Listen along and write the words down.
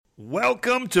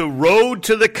Welcome to Road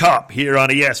to the Cup here on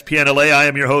ESPN LA. I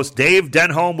am your host, Dave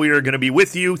Denholm. We are going to be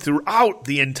with you throughout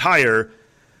the entire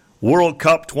World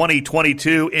Cup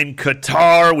 2022 in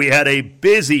Qatar. We had a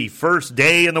busy first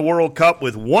day in the World Cup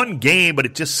with one game, but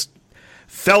it just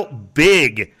felt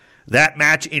big. That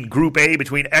match in Group A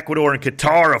between Ecuador and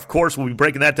Qatar. Of course, we'll be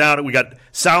breaking that down. We got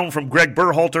sound from Greg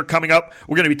Berhalter coming up.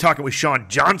 We're going to be talking with Sean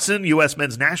Johnson, U.S.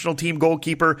 men's national team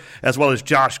goalkeeper, as well as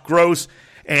Josh Gross.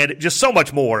 And just so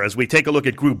much more as we take a look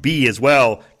at Group B as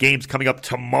well. Games coming up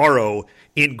tomorrow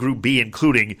in Group B,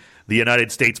 including the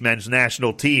United States men's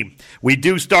national team. We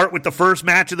do start with the first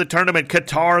match of the tournament.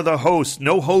 Qatar, the host.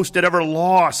 No host had ever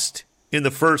lost in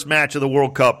the first match of the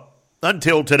World Cup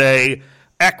until today.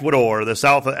 Ecuador, the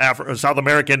South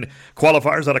American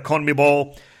qualifiers out of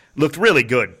CONMEBOL, looked really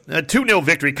good. A 2-0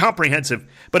 victory, comprehensive.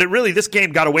 But this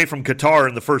game got away from Qatar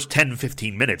in the first 10,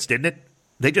 15 minutes, didn't it?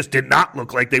 They just did not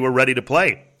look like they were ready to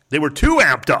play. They were too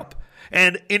amped up.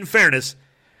 And in fairness,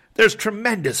 there's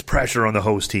tremendous pressure on the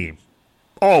host team.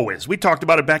 Always. We talked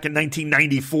about it back in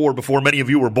 1994 before many of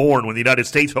you were born when the United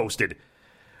States hosted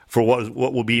for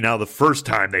what will be now the first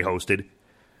time they hosted.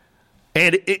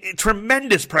 And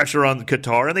tremendous pressure on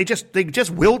Qatar, and they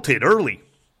just wilted early.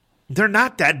 They're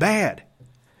not that bad.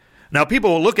 Now,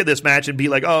 people will look at this match and be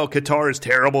like, oh, Qatar is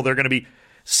terrible. They're going to be...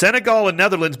 Senegal and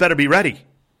Netherlands better be ready.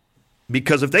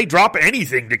 Because if they drop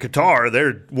anything to Qatar,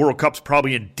 their World Cup's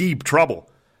probably in deep trouble.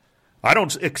 I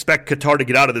don't expect Qatar to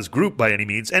get out of this group by any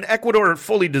means. And Ecuador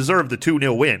fully deserved the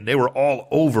 2-0 win. They were all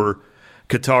over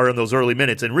Qatar in those early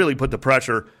minutes and really put the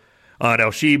pressure on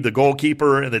El Sheib, the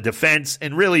goalkeeper, and the defense,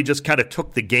 and really just kind of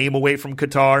took the game away from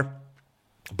Qatar.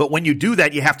 But when you do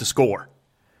that, you have to score.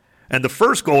 And the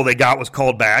first goal they got was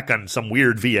called back on some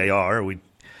weird VAR.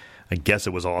 I guess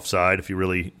it was offside. If you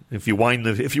wind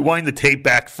the tape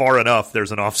back far enough,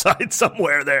 there's an offside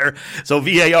somewhere there. So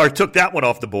VAR took that one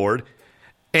off the board,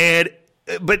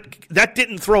 but that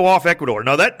didn't throw off Ecuador.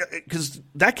 Now because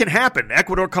that can happen.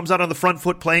 Ecuador comes out on the front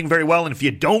foot playing very well, and if you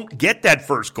don't get that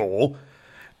first goal,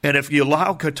 and if you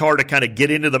allow Qatar to kind of get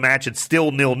into the match and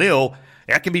still 0-0,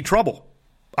 that can be trouble.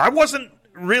 I'll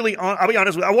be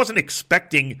honest, I wasn't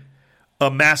expecting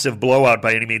a massive blowout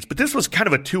by any means, but this was kind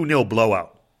of a 2-0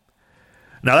 blowout.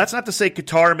 Now, that's not to say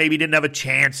Qatar maybe didn't have a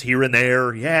chance here and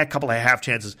there. Yeah, a couple of half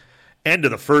chances. End of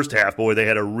the first half, boy, they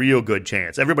had a real good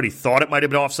chance. Everybody thought it might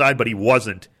have been offside, but he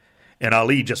wasn't. And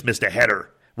Ali just missed a header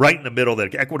right in the middle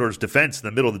of Ecuador's defense. In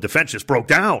the middle of the defense just broke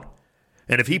down.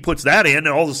 And if he puts that in, and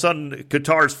all of a sudden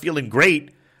Qatar's feeling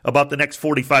great about the next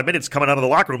 45 minutes coming out of the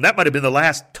locker room, that might have been the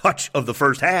last touch of the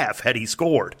first half had he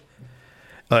scored,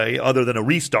 other than a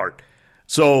restart.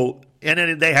 So... And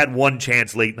then they had one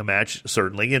chance late in the match,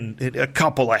 certainly, and a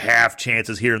couple of half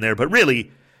chances here and there. But really,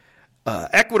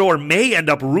 Ecuador may end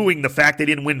up ruining the fact they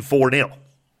didn't win 4-0.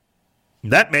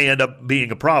 That may end up being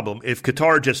a problem if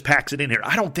Qatar just packs it in here.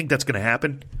 I don't think that's going to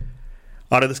happen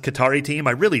out of this Qatari team.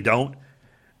 I really don't.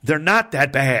 They're not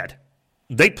that bad.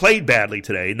 They played badly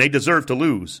today, and they deserve to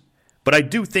lose. But I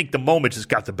do think the moment just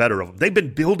got the better of them. They've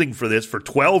been building for this for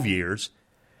 12 years.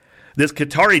 This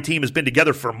Qatari team has been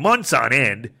together for months on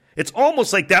end. It's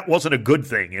almost like that wasn't a good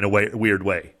thing in a weird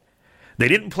way. They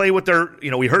didn't play with their,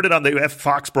 we heard it on the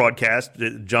Fox broadcast.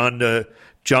 John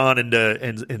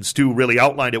and Stu really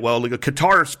outlined it well.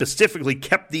 Qatar specifically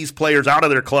kept these players out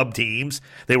of their club teams.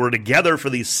 They were together for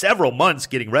these several months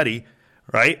getting ready,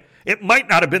 right? It might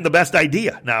not have been the best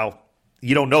idea. Now,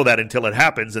 you don't know that until it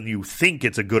happens, and you think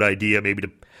it's a good idea maybe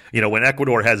to, when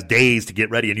Ecuador has days to get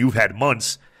ready and you've had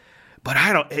months. But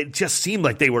it just seemed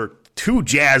like they were too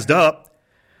jazzed up,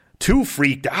 too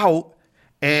freaked out,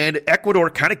 and Ecuador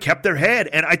kind of kept their head.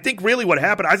 And I think really what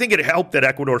happened, I think it helped that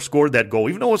Ecuador scored that goal.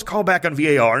 Even though it was called back on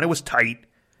VAR and it was tight,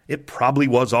 it probably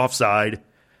was offside.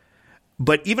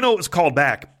 But even though it was called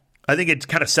back, I think it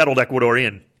kind of settled Ecuador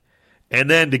in.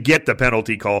 And then to get the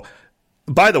penalty call.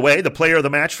 By the way, the player of the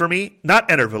match for me, not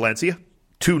Ener Valencia.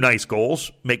 2 nice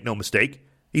goals, make no mistake.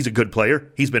 He's a good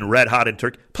player. He's been red hot in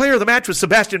Turkey. Player of the match was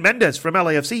Sebastian Mendes from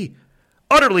LAFC.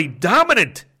 Utterly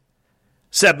dominant.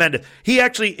 Seb Mendes. He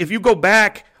actually, if you go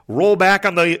back, roll back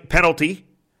on the penalty,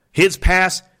 his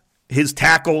pass, his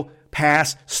tackle,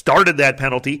 pass, started that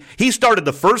penalty. He started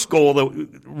the first goal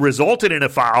that resulted in a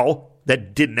foul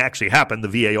that didn't actually happen.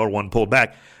 The VAR one pulled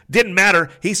back. Didn't matter.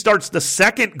 He starts the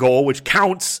second goal, which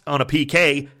counts on a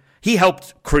PK. He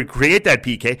helped create that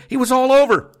PK. He was all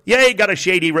over. Yeah, he got a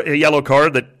shady yellow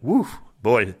card that, woo,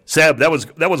 boy, Seb, that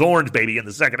was orange, baby, in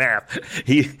the second half.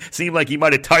 He seemed like he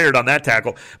might have tired on that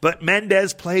tackle. But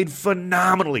Mendes played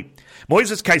phenomenally.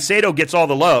 Moises Caicedo gets all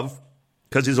the love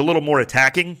because he's a little more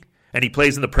attacking, and he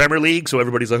plays in the Premier League, so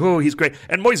everybody's like, oh, he's great.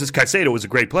 And Moises Caicedo is a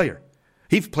great player.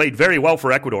 He played very well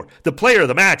for Ecuador. The player of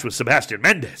the match was Sebastian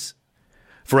Mendes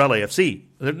for LAFC.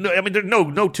 There's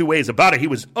no two ways about it. He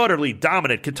was utterly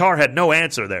dominant. Qatar had no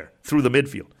answer there through the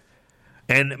midfield.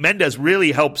 And Mendes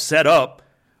really helped set up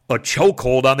a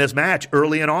chokehold on this match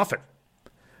early and often.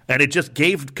 And it just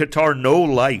gave Qatar no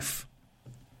life.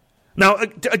 Now,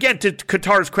 again, to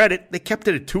Qatar's credit, they kept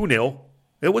it at 2-0.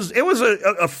 It was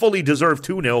a fully deserved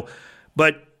 2-0,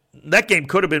 but that game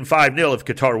could have been 5-0 if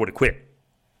Qatar would have quit.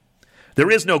 There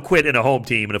is no quit in a home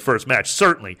team in a first match,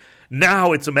 certainly.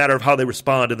 Now it's a matter of how they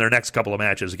respond in their next couple of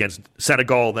matches against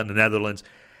Senegal, then the Netherlands.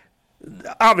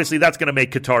 Obviously, that's going to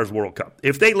make Qatar's World Cup.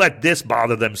 If they let this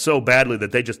bother them so badly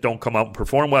that they just don't come out and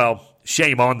perform well,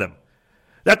 shame on them.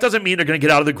 That doesn't mean they're going to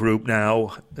get out of the group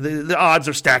now. The odds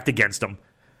are stacked against them.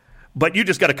 But you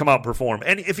just got to come out and perform.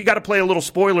 And if you got to play a little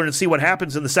spoiler and see what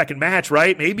happens in the second match,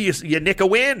 right, maybe you nick a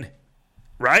win,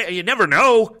 right? You never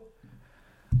know.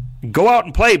 Go out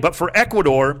and play. But for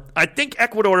Ecuador, I think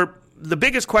Ecuador, the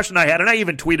biggest question I had, and I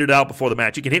even tweeted it out before the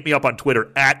match, you can hit me up on Twitter,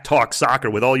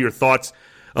 @TalkSoccer, with all your thoughts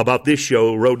about this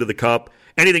show, Road to the Cup.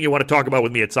 Anything you want to talk about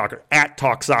with me at soccer,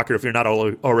 @TalkSoccer, if you're not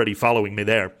already following me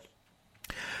there.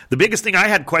 The biggest thing I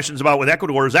had questions about with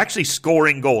Ecuador is actually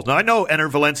scoring goals. Now, I know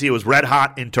Ener Valencia was red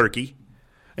hot in Turkey,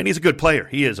 and he's a good player.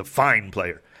 He is a fine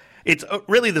player. It's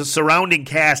really the surrounding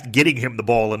cast getting him the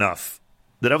ball enough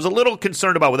that I was a little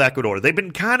concerned about with Ecuador. They've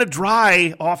been kind of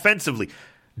dry offensively.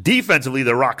 Defensively,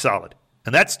 they're rock solid.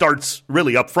 And that starts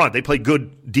really up front. They play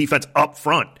good defense up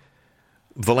front,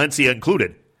 Valencia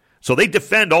included. So they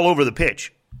defend all over the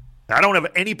pitch. I don't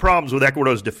have any problems with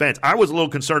Ecuador's defense. I was a little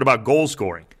concerned about goal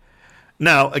scoring.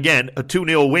 Now, again, a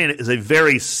 2-0 win is a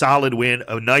very solid win,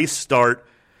 a nice start.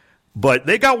 But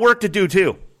they got work to do,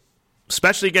 too.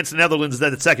 Especially against the Netherlands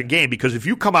in the second game, because if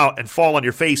you come out and fall on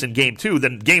your face in game 2,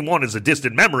 then game 1 is a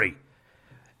distant memory.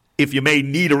 If you may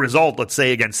need a result, let's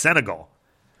say, against Senegal.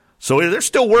 So there's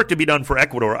still work to be done for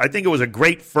Ecuador. I think it was a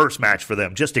great first match for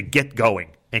them just to get going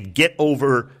and get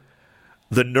over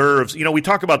the nerves. You know, we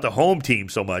talk about the home team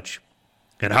so much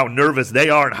and how nervous they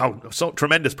are and how so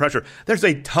tremendous pressure. There's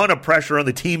a ton of pressure on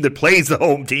the team that plays the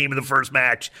home team in the first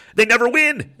match. They never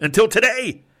win until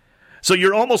today. So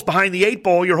you're almost behind the 8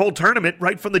 ball your whole tournament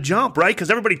right from the jump, right?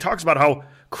 Because everybody talks about how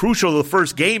crucial the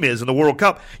first game is in the World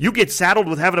Cup. You get saddled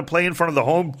with having to play in front of the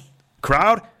home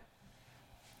crowd.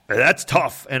 That's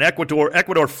tough. And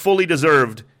Ecuador fully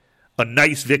deserved a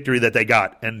nice victory that they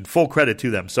got, and full credit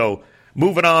to them. So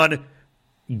moving on,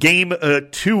 game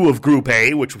 2 of Group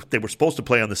A, which they were supposed to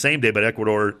play on the same day, but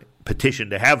Ecuador petitioned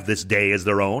to have this day as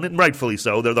their own, and rightfully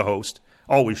so. They're the host.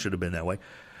 Always should have been that way.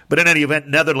 But in any event,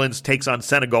 Netherlands takes on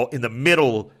Senegal in the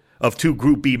middle of 2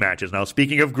 Group B matches. Now,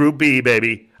 speaking of Group B,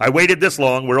 baby, I waited this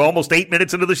long. We're almost 8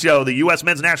 minutes into the show. The U.S.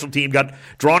 men's national team got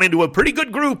drawn into a pretty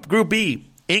good group, Group B.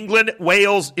 England,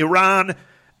 Wales, Iran,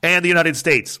 and the United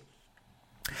States.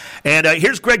 And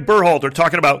here's Greg Berhalter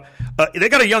talking about they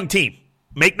got a young team,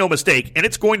 make no mistake, and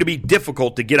it's going to be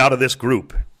difficult to get out of this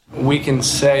group. We can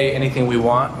say anything we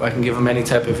want. I can give them any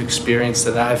type of experience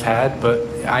that I've had, but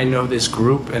I know this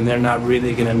group, and they're not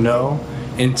really going to know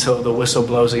until the whistle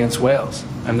blows against Wales,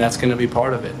 and that's going to be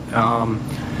part of it.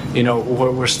 You know,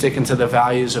 we're sticking to the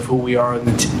values of who we are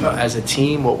as a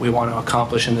team, what we want to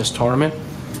accomplish in this tournament,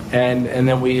 and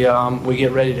then we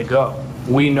get ready to go.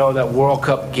 We know that World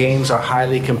Cup games are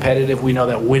highly competitive. We know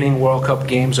that winning World Cup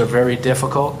games are very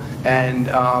difficult. And,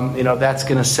 you know, that's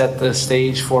going to set the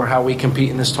stage for how we compete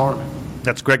in this tournament.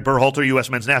 That's Greg Berhalter,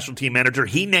 U.S. men's national team manager.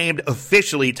 He named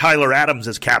officially Tyler Adams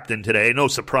as captain today. No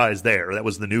surprise there. That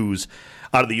was the news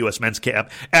out of the U.S. men's camp.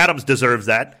 Adams deserves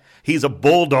that. He's a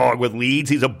bulldog with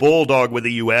Leeds. He's a bulldog with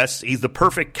the U.S. He's the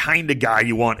perfect kind of guy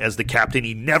you want as the captain.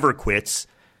 He never quits.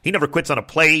 He never quits on a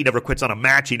play. He never quits on a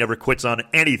match. He never quits on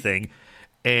anything.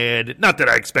 And not that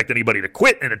I expect anybody to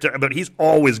quit, but he's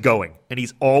always going, and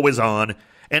he's always on.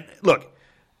 And look,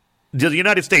 the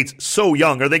United States, so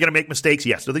young, are they going to make mistakes?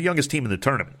 Yes, they're the youngest team in the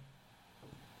tournament.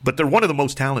 But they're one of the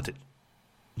most talented.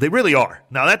 They really are.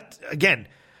 Now, that, again,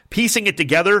 piecing it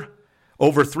together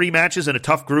over 3 matches in a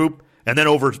tough group, and then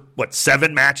over,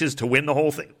 7 matches to win the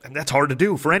whole thing, that's hard to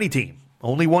do for any team.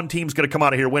 Only one team's going to come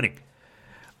out of here winning.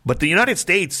 But the United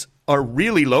States are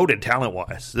really loaded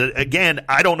talent-wise. Again,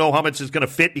 I don't know how much is going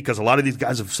to fit because a lot of these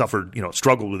guys have suffered,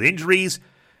 struggled with injuries.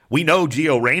 We know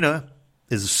Gio Reyna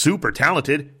is super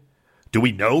talented. Do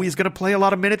we know he's going to play a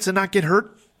lot of minutes and not get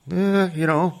hurt?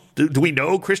 Do we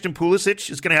know Christian Pulisic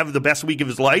is going to have the best week of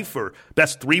his life or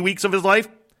best 3 weeks of his life?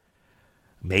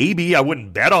 Maybe. I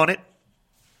wouldn't bet on it.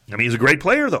 I mean, he's a great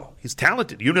player, though. He's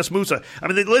talented. Yunus Musa. I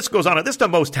mean, the list goes on. This is the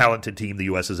most talented team the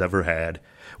U.S. has ever had.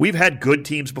 We've had good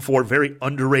teams before, very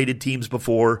underrated teams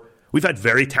before. We've had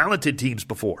very talented teams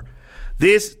before.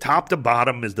 This, top to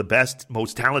bottom, is the best,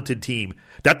 most talented team.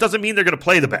 That doesn't mean they're going to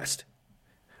play the best,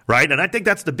 right? And I think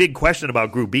that's the big question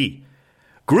about Group B.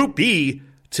 Group B,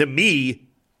 to me,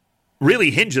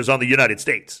 really hinges on the United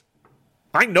States.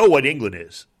 I know what England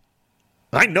is.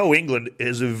 I know England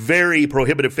is a very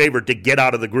prohibitive favorite to get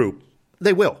out of the group.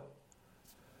 They will.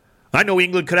 I know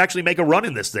England could actually make a run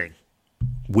in this thing.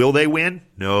 Will they win?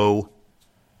 No.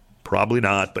 Probably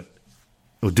not, but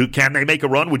can they make a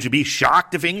run? Would you be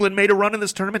shocked if England made a run in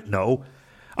this tournament? No.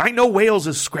 I know Wales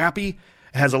is scrappy,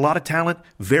 has a lot of talent,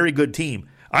 very good team.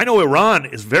 I know Iran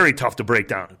is very tough to break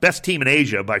down. Best team in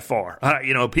Asia by far.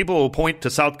 People will point to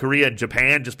South Korea and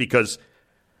Japan just because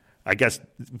kind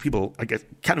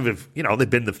of have, they've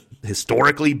been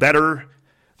historically better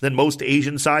than most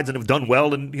Asian sides and have done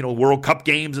well in, World Cup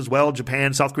games as well.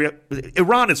 Japan, South Korea.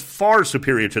 Iran is far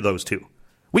superior to those two.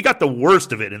 We got the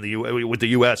worst of it with the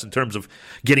U.S. in terms of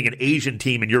getting an Asian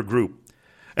team in your group.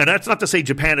 And that's not to say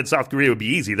Japan and South Korea would be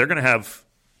easy. They're going to have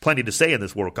plenty to say in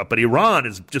this World Cup. But Iran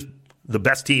is just the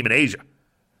best team in Asia,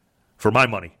 for my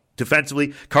money.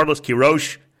 Defensively, Carlos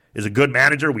Queiroz is a good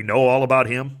manager. We know all about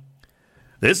him.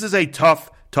 This is a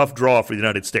tough draw for the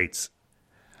United States.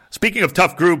 Speaking of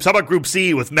tough groups, how about Group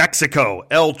C with Mexico,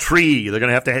 El Tri? They're going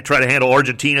to have to try to handle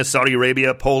Argentina, Saudi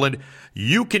Arabia, Poland.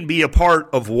 You can be a part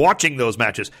of watching those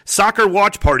matches. Soccer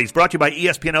watch parties brought to you by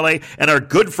ESPN LA and our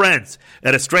good friends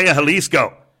at Estrella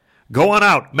Jalisco. Go on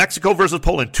out. Mexico versus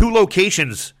Poland. 2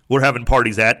 locations we're having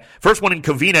parties at. First one in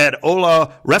Covina at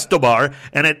Ola Restobar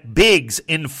and at Biggs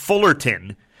in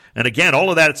Fullerton. And again, all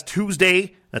of that, it's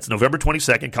Tuesday. That's November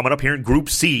 22nd, coming up here in Group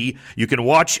C. You can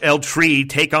watch El Tri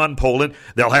take on Poland.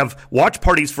 They'll have watch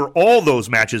parties for all those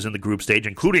matches in the group stage,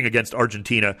 including against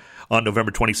Argentina on November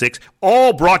 26th.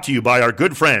 All brought to you by our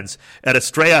good friends at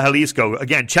Estrella Jalisco.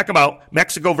 Again, check them out.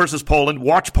 Mexico versus Poland,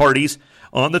 watch parties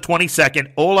on the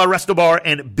 22nd. Ola Restobar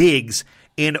and Biggs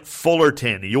in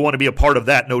Fullerton. You'll want to be a part of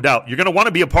that, no doubt. You're going to want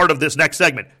to be a part of this next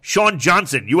segment. Sean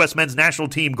Johnson, U.S. men's national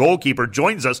team goalkeeper,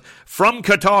 joins us from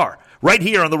Qatar. Right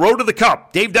here on the Road to the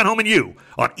Cup, Dave Denholm and you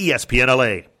on ESPN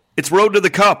LA. It's Road to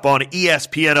the Cup on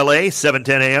ESPN LA,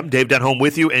 7:10 a.m. Dave Denholm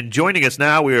with you, and joining us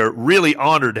now, we are really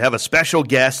honored to have a special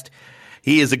guest.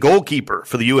 He is a goalkeeper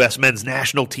for the U.S. men's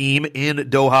national team in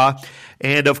Doha,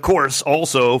 and of course,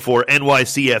 also for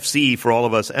NYCFC, for all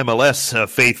of us MLS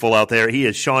faithful out there. He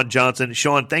is Sean Johnson.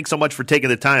 Sean, thanks so much for taking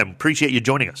the time. Appreciate you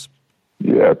joining us.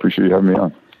 Yeah, I appreciate you having me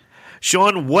on.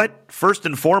 Sean, first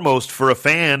and foremost, for a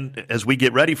fan, as we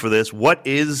get ready for this, what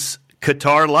is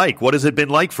Qatar like? What has it been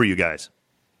like for you guys?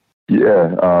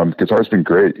 Yeah, Qatar's been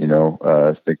great.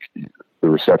 I think the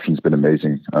reception's been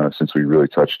amazing since we really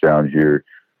touched down here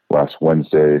last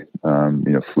Wednesday.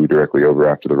 Flew directly over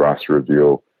after the roster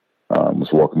reveal,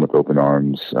 was welcomed with open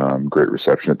arms, great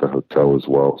reception at the hotel as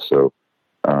well. So,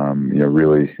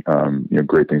 really,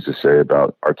 great things to say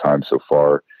about our time so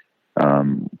far.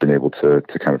 Been able to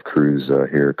kind of cruise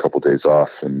here a couple days off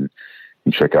and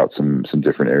check out some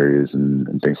different areas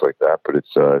and things like that. But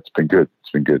it's been good. It's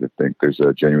been good. I think there's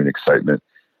a genuine excitement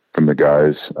from the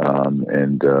guys,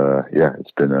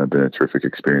 it's been a terrific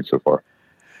experience so far.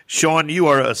 Sean, you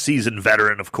are a seasoned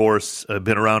veteran, of course.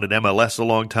 Been around in MLS a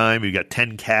long time. You got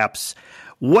 10 caps.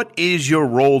 What is your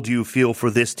role, do you feel,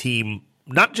 for this team,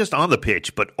 not just on the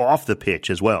pitch but off the pitch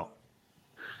as well?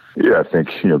 Yeah, I think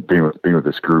being with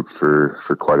this group for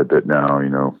quite a bit now,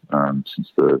 since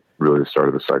the start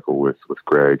of the cycle with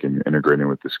Greg and integrating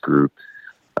with this group,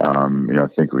 I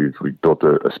think we've built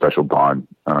a special bond.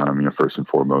 First and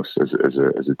foremost as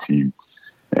a team,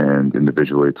 and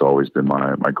individually, it's always been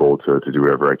my goal to do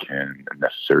whatever I can and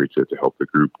necessary to help the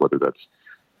group, whether that's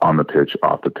on the pitch,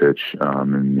 off the pitch,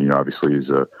 and obviously as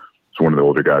one of the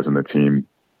older guys on the team,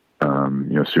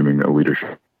 assuming a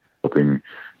leadership, helping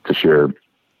to share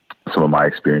some of my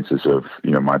experiences of,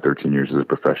 my 13 years as a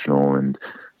professional and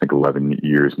I think 11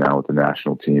 years now with the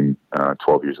national team,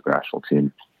 12 years with the national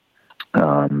team.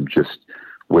 Just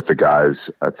with the guys,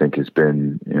 I think has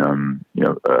been,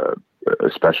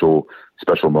 a special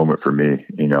moment for me.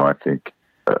 I think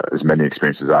as many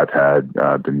experiences I've had,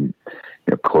 been,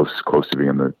 close to being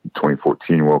on the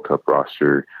 2014 World Cup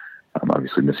roster,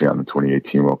 obviously missing out on the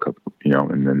 2018 World Cup,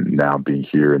 and then now being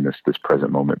here in this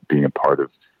present moment, being a part of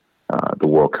the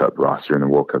World Cup roster and the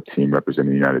World Cup team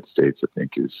representing the United States, I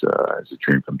think is a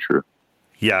dream come true.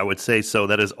 Yeah, I would say so.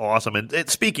 That is awesome. And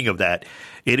speaking of that,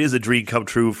 it is a dream come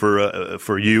true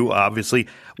for you, obviously.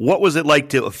 What was it like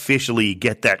to officially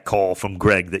get that call from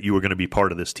Greg that you were going to be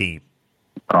part of this team?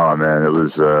 Oh man, it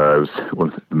was a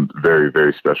very,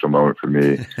 very special moment for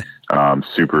me.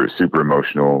 Super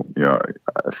emotional.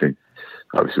 I think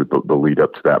obviously the lead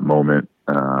up to that moment,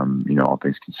 all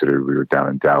things considered, we were down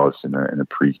in Dallas in a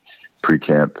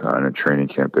pre-camp and a training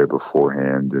camp there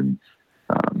beforehand. And,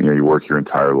 you work your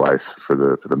entire life for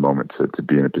the moment to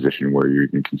be in a position where you're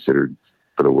even considered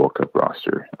for the World Cup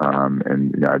roster.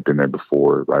 And I'd been there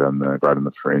before, right on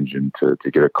the fringe, and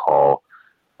to get a call,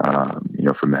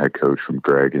 from the head coach, from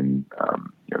Greg, and,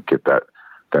 get that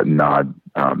nod,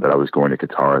 that I was going to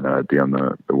Qatar and that I'd be on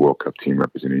the World Cup team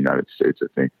representing the United States. I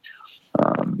think,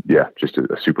 just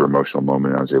a super emotional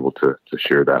moment. I was able to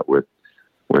share that with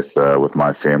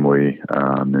my family,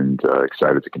 and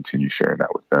excited to continue sharing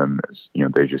that with them, as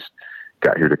they just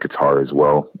got here to Qatar as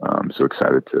well. So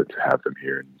excited to have them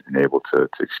here and able to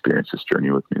experience this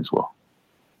journey with me as well.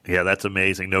 Yeah, that's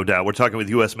amazing, no doubt. We're talking with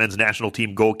U.S. men's national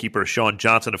team goalkeeper Sean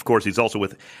Johnson. Of course, he's also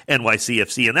with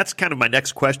NYCFC, and that's kind of my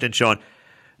next question, Sean.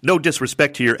 No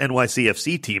disrespect to your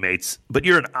NYCFC teammates, but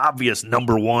you're an obvious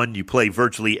number one. You play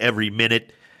virtually every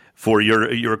minute for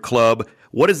your club.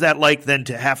 What is that like then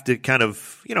to have to kind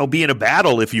of, be in a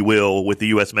battle, if you will, with the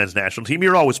U.S. men's national team?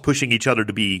 You're always pushing each other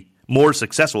to be more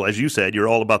successful. As you said, you're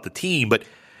all about the team, but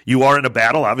you are in a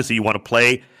battle. Obviously, you want to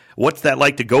play. What's that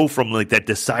like to go from like that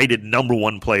decided number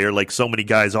one player, like so many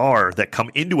guys are, that come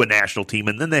into a national team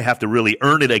and then they have to really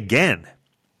earn it again?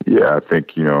 Yeah, I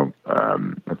think,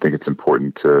 I think it's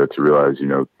important to realize,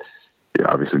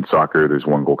 obviously in soccer, there's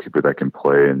one goalkeeper that can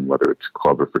play, and whether it's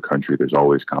club or for country, there's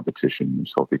always competition.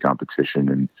 There's healthy competition,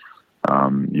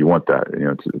 and you want that.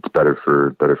 It's better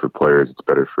for players. It's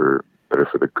better for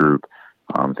the group.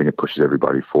 I think it pushes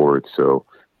everybody forward. So,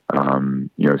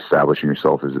 establishing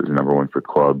yourself as number one for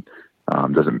club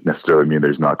doesn't necessarily mean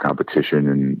there's not competition,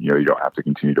 and you don't have to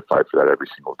continue to fight for that every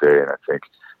single day. And I think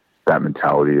that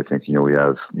mentality, we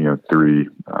have, three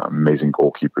amazing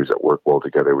goalkeepers that work well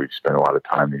together. We've spent a lot of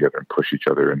time together and push each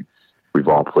other, and we've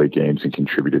all played games and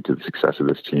contributed to the success of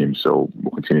this team. So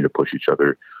we'll continue to push each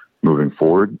other moving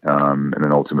forward. And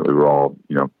then ultimately we're all,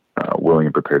 willing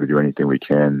and prepared to do anything we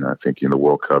can. I think the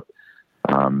World Cup,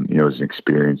 is an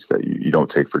experience that you don't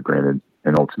take for granted.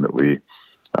 And ultimately,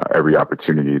 every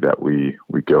opportunity that we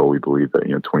go, we believe that,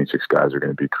 26 guys are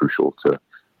going to be crucial to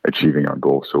achieving our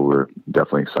goal. So we're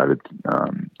definitely excited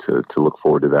to look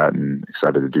forward to that, and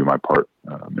excited to do my part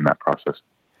in that process.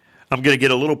 I'm going to get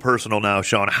a little personal now,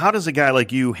 Sean. How does a guy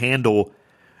like you handle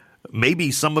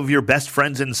maybe some of your best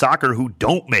friends in soccer who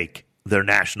don't make their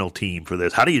national team for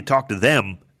this? How do you talk to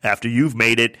them after you've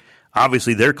made it?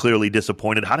 Obviously, they're clearly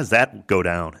disappointed. How does that go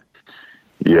down?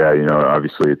 Yeah,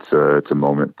 obviously it's a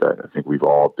moment that I think we've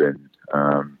all been,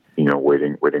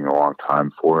 waiting a long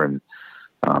time for. And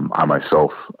I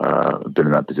myself been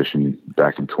in that position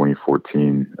back in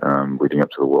 2014, leading up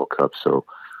to the World Cup. So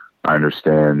I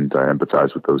understand, I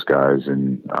empathize with those guys,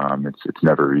 and it's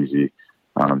never easy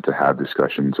to have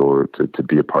discussions or to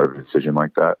be a part of a decision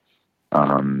like that.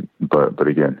 But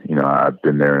again, I've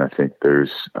been there, and I think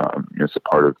there's it's a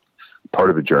part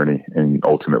of the journey. And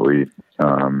ultimately,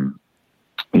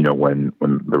 when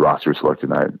the roster is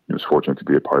selected, I was fortunate to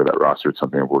be a part of that roster. It's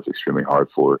something I've worked extremely hard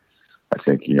for. I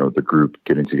think, the group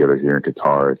getting together here in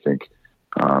Qatar, I think,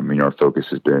 our focus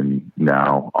has been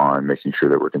now on making sure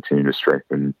that we're continuing to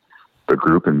strengthen the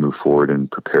group and move forward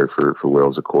and prepare for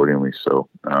Wales accordingly. So,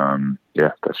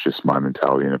 that's just my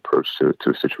mentality and approach to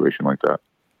a situation like that.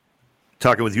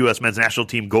 Talking with U.S. men's national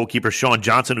team goalkeeper Sean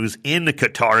Johnson, who's in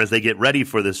Qatar as they get ready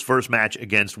for this first match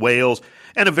against Wales,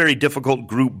 and a very difficult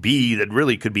Group B that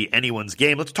really could be anyone's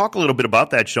game. Let's talk a little bit about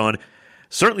that, Sean.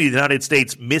 Certainly the United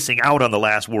States missing out on the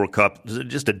last World Cup,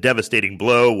 just a devastating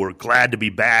blow. We're glad to be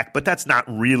back, but that's not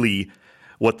really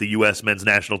what the U.S. men's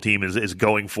national team is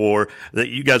going for. That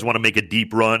you guys want to make a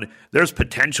deep run. There's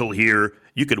potential here.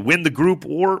 You could win the group,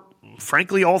 or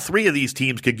frankly, all three of these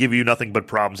teams could give you nothing but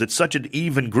problems. It's such an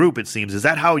even group, it seems. Is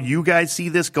that how you guys see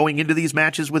this going into these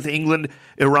matches with England,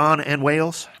 Iran, and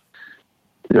Wales?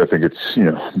 Yeah, I think it's,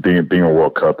 being a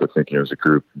World Cup, I think, as a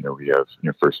group, we have,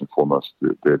 first and foremost,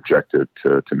 the objective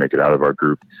to make it out of our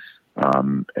group.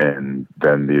 And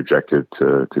then the objective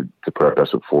to put our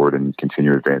best foot forward and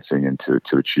continue advancing and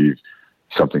to achieve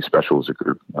something special as a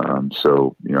group.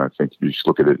 So, I think you just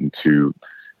look at it in two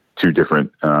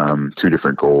different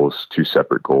goals, two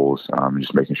separate goals,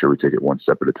 just making sure we take it one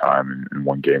step at a time and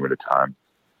one game at a time.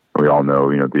 We all know,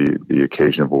 the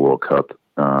occasion of a World Cup,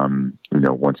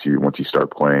 once you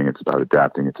start playing, it's about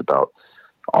adapting. It's about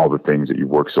all the things that you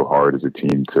work so hard as a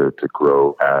team to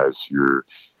grow as your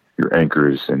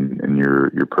anchors and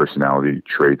your personality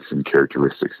traits and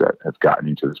characteristics that have gotten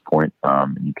you to this point.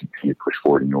 And you continue to push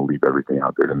forward, and you'll leave everything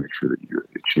out there to make sure that you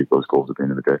achieve those goals at the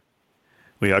end of the day.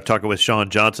 We are talking with Sean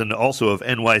Johnson, also of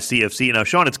NYCFC. Now,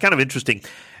 Sean, it's kind of interesting.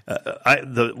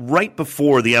 Right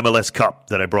before the MLS Cup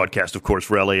that I broadcast, of course,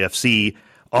 for LAFC,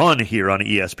 on here on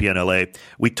ESPN LA.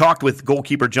 We talked with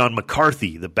goalkeeper John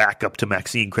McCarthy, the backup to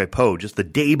Maxime Crépeau, just the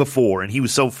day before, and he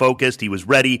was so focused, he was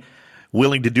ready,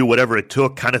 willing to do whatever it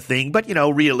took kind of thing. But,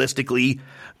 realistically,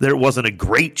 there wasn't a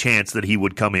great chance that he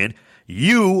would come in.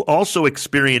 You also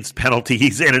experienced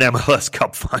penalties in an MLS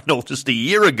Cup final just a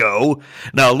year ago.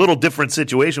 Now, a little different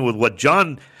situation with what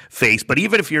John faced, but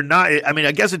even if you're not,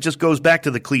 I guess it just goes back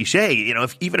to the cliche,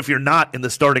 even if you're not in the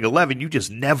starting 11, you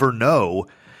just never know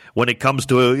when it comes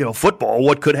to, football,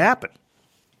 what could happen.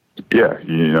 Yeah,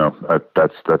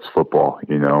 that's football,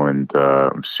 and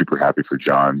I'm super happy for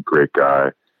John. Great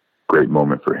guy, great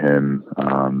moment for him.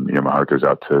 My heart goes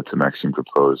out to Maxime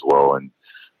Crépeau as well, and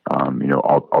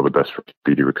all the best for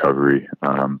speedy recovery.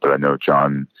 But I know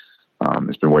John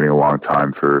has been waiting a long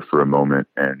time for a moment,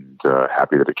 and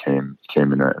happy that it came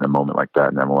in a moment like that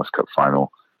in the MLS Cup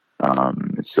final.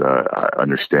 I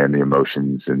understand the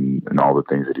emotions and all the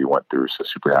things that he went through, so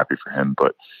super happy for him.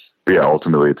 But yeah,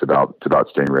 ultimately it's about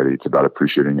staying ready. It's about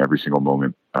appreciating every single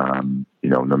moment.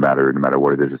 No matter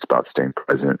what it is, it's about staying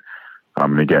present.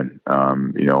 And again,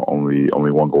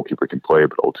 only one goalkeeper can play,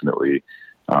 but ultimately,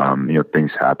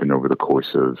 things happen over the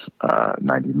course of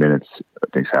 90 minutes.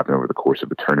 Things happen over the course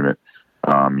of a tournament.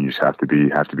 You just have to be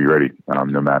ready.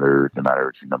 No matter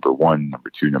if you're number one,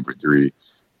 number two, number three.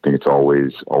 I think it's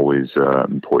always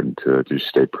important to just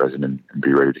stay present and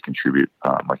be ready to contribute.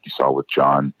 Like you saw with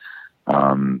John,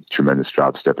 tremendous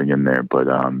job stepping in there. But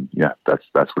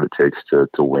that's what it takes to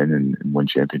win and win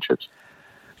championships.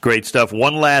 Great stuff.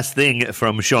 One last thing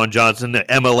from Sean Johnson, the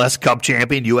MLS Cup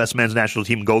champion, U.S. men's national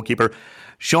team goalkeeper.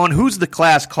 Sean, who's the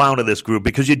class clown of this group?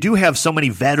 Because you do have so many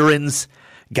veterans,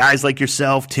 guys like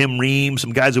yourself, Tim Ream,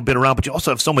 some guys who've been around, but you also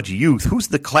have so much youth. Who's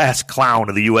the class clown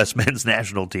of the U.S. men's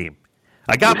national team?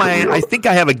 I think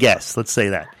I have a guess. Let's say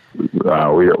that. We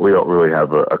don't really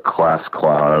have a class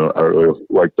clown. I don't really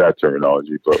like that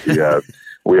terminology, but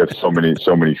we have so many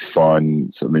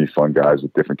fun guys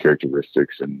with different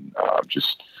characteristics and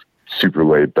just super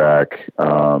laid back,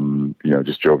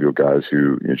 just jovial guys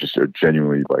who just are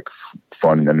genuinely like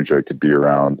fun and energetic to be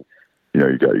around.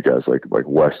 You got you guys like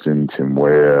Weston, Tim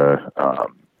Weah,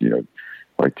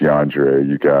 like DeAndre.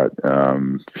 You got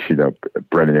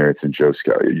Brendan Aronson, Joe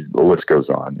Scott. The list goes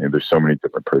on. There's so many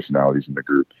different personalities in the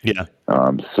group. Yeah.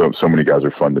 So many guys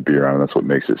are fun to be around, and that's what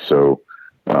makes it so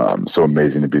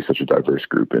amazing to be such a diverse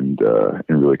group and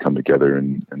really come together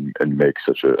and make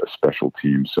such a special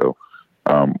team. So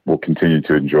we'll continue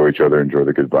to enjoy each other, enjoy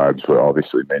the good vibes, but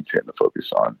obviously maintain the focus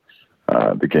on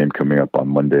the game coming up on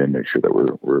Monday and make sure that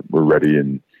we're ready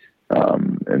and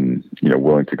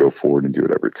willing to go forward and do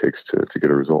whatever it takes to get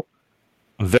a result.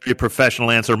 Very professional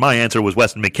answer. My answer was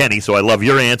Weston McKennie, so I love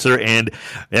your answer. And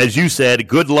as you said,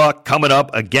 good luck coming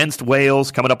up against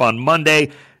Wales, coming up on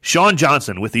Monday. Sean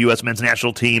Johnson with the U.S. men's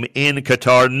national team in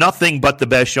Qatar. Nothing but the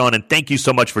best, Sean, and thank you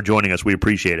so much for joining us. We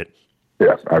appreciate it.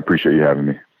 Yeah, I appreciate you having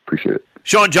me. Appreciate it.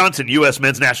 Sean Johnson, U.S.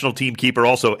 men's national team keeper,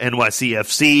 also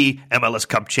NYCFC, MLS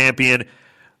Cup champion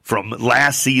from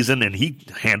last season, and he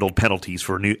handled penalties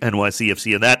for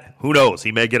NYCFC, and that, who knows,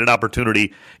 he may get an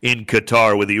opportunity in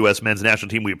Qatar with the U.S. men's national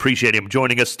team. We appreciate him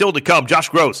joining us. Still to come, Josh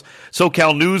Gross,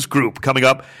 SoCal News Group, coming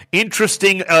up.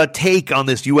 Interesting take on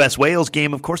this U.S.-Wales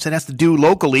game. Of course, it has to do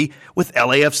locally with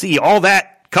LAFC. All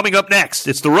that coming up next.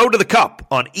 It's the Road to the Cup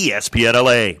on ESPN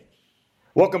LA.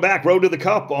 Welcome back, Road to the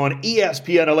Cup on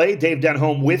ESPN LA. Dave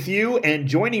Denholm with you, and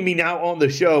joining me now on the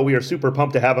show, we are super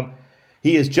pumped to have him.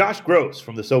 He is Josh Gross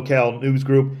from the SoCal News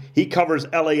Group. He covers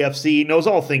LAFC, knows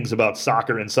all things about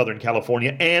soccer in Southern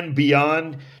California and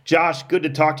beyond. Josh, good to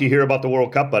talk to you here about the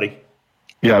World Cup, buddy.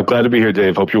 Yeah, I'm glad to be here,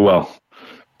 Dave. Hope you're well.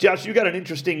 Josh, you got an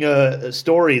interesting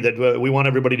story that we want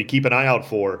everybody to keep an eye out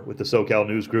for with the SoCal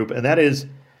News Group, and that is,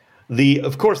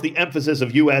 of course, the emphasis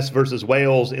of U.S. versus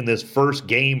Wales in this first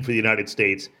game for the United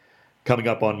States coming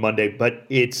up on Monday, but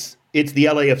it's the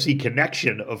LAFC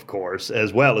connection, of course,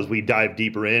 as well as we dive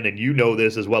deeper in, and you know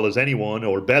this as well as anyone,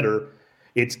 or better.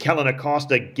 It's Kellen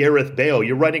Acosta, Gareth Bale.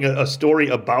 You're writing a story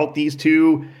about these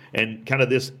two and kind of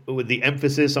this, with the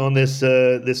emphasis on this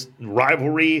this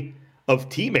rivalry of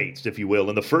teammates, if you will,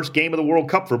 in the first game of the World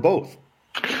Cup for both.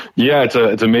 Yeah,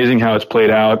 it's amazing how it's played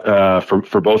out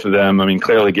for both of them. I mean,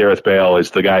 clearly Gareth Bale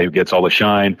is the guy who gets all the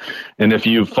shine. And if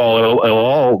you follow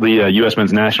all the U.S.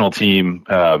 men's national team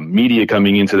media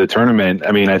coming into the tournament,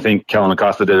 I mean, I think Kellen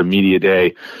Acosta did a media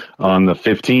day on the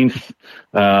 15th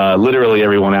literally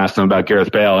everyone asked him about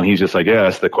Gareth Bale, and he's just like, yeah,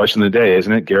 that's the question of the day,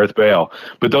 isn't it? Gareth Bale.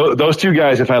 But those two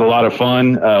guys have had a lot of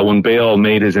fun. When Bale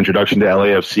made his introduction to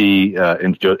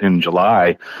LAFC in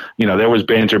July, there was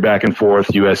banter back and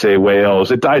forth, USA,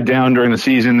 Wales. It died down during the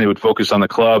season. They would focus on the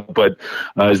club, but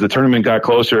as the tournament got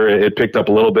closer, it picked up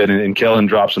a little bit, and Kellen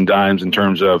dropped some dimes in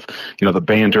terms of, the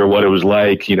banter, what it was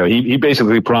like. He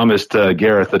basically promised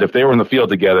Gareth that if they were in the field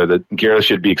together, that Gareth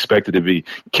should be expected to be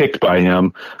kicked by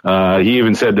him. He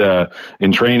even said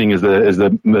in training as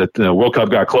the World Cup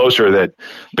got closer that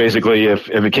basically if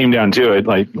it came down to it,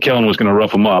 like Kellen was going to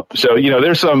rough him up. So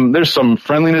there's some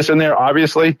friendliness in there,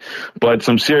 obviously, but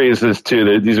some seriousness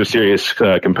too. These are serious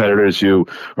competitors who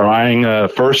are eyeing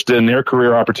first in their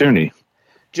career opportunity.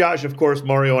 Josh, of course,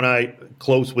 Mario and I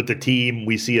close with the team.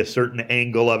 We see a certain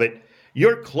angle of it.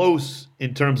 You're close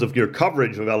in terms of your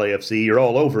coverage of LAFC. You're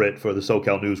all over it for the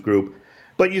SoCal News Group,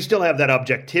 but you still have that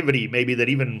objectivity, maybe that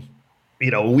even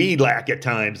we lack at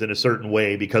times in a certain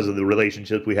way because of the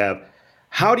relationships we have.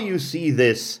 How do you see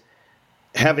this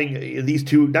having these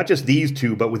two, not just these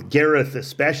two, but with Gareth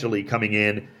especially coming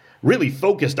in, really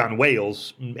focused on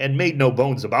Wales and made no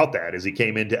bones about that as he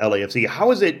came into LAFC?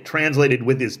 How is it translated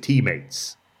with his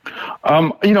teammates?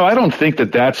 I don't think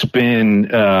that's been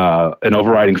an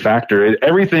overriding factor.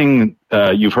 Everything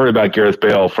you've heard about Gareth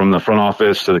Bale, from the front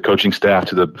office to the coaching staff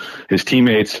to his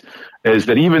teammates, is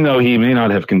that even though he may not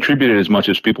have contributed as much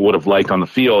as people would have liked on the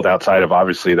field, outside of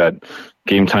obviously that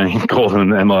game-tying goal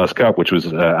in the MLS Cup, which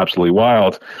was absolutely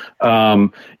wild,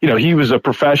 he was a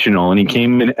professional, and he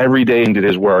came in every day and did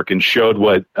his work and showed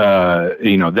what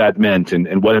that meant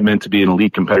and what it meant to be an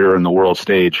elite competitor in the world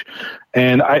stage.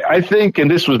 And I think,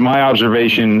 and this was my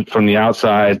observation from the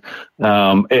outside,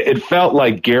 it felt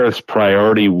like Gareth's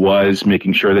priority was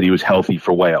making sure that he was healthy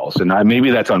for Wales. And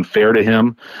maybe that's unfair to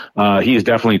him. He's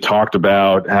definitely talked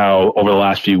about how over the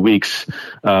last few weeks,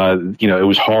 it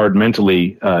was hard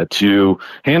mentally to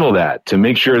handle that, to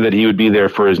make sure that he would be there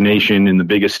for his nation in the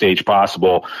biggest stage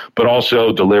possible, but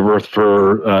also deliver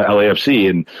for LAFC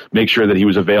and make sure that he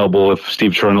was available if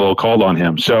Steve Cherundolo called on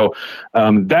him. So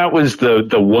that was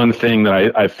the one thing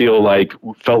that I felt like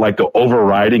the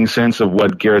overriding sense of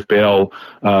what Gareth Bale,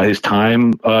 his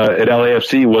time at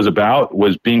LAFC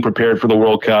was being prepared for the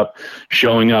World Cup,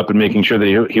 showing up and making sure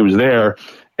that he was there.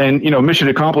 And, mission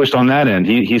accomplished on that end.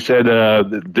 He said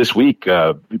this week,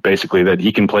 basically, that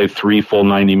he can play 3 full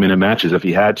 90-minute matches if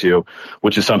he had to,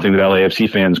 which is something that LAFC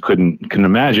fans couldn't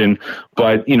imagine.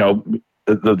 But,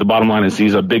 the bottom line is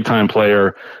he's a big-time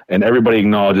player, and everybody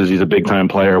acknowledges he's a big-time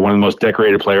player, one of the most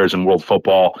decorated players in world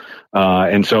football.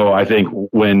 And so I think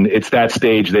when it's that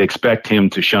stage, they expect him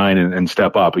to shine and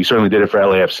step up. He certainly did it for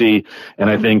LAFC, and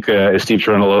I think, as Steve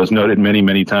Cherundolo has noted many,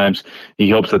 many times, he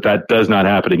hopes that does not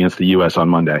happen against the U.S. on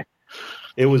Monday.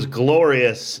 It was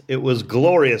glorious. It was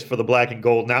glorious for the black and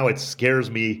gold. Now it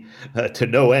scares me to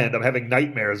no end. I'm having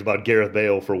nightmares about Gareth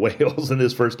Bale for Wales in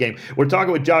this first game. We're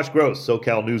talking with Josh Gross,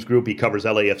 SoCal News Group. He covers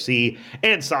LAFC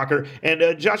and soccer.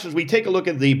 And Josh, as we take a look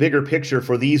at the bigger picture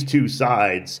for these two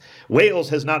sides, Wales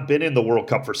has not been in the World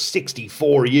Cup for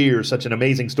 64 years. Such an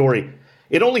amazing story.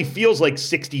 It only feels like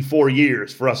 64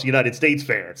 years for us United States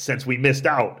fans since we missed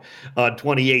out on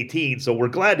 2018. So we're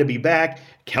glad to be back.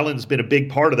 Kellen's been a big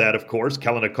part of that, of course.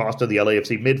 Kellen Acosta, the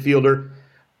LAFC midfielder.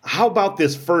 How about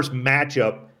this first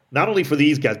matchup, not only for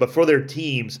these guys, but for their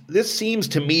teams? This seems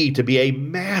to me to be a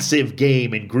massive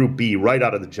game in Group B right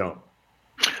out of the jump.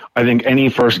 I think any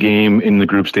first game in the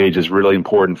group stage is really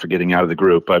important for getting out of the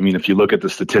group. I mean, if you look at the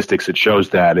statistics, it shows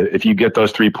that if you get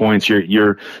those 3 points,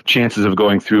 your chances of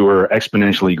going through are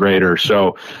exponentially greater.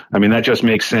 So, I mean, that just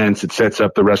makes sense. It sets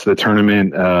up the rest of the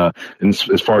tournament. And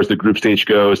as far as the group stage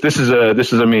goes, this is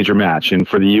a major match. And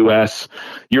for the U.S.,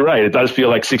 you're right. It does feel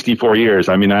like 64 years.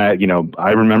 I mean,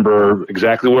 I remember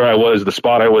exactly where I was, the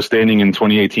spot I was standing in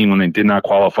 2018 when they did not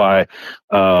qualify.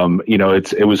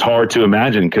 It was hard to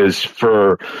imagine because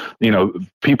for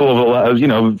people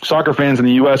of soccer fans in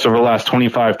the U.S. over the last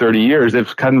 25, 30 years,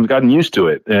 they've kind of gotten used to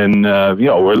it. And,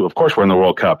 of course, we're in the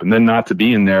World Cup. And then not to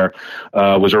be in there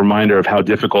was a reminder of how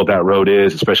difficult that road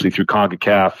is, especially through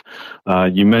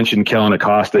CONCACAF. You mentioned Kellen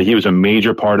Acosta. He was a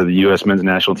major part of the U.S. men's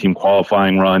national team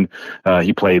qualifying run.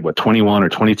 He played, 21 or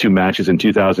 22 matches in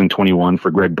 2021 for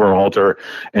Greg Berhalter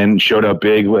and showed up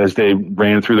big as they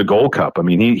ran through the Gold Cup. I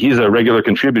mean, he's a regular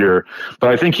contributor, but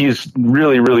I think he's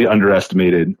really, really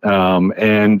underestimated talented.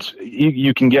 And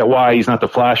you can get why he's not the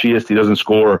flashiest. He doesn't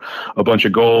score a bunch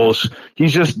of goals. He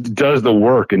just does the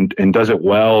work and does it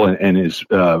well and is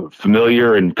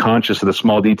familiar and conscious of the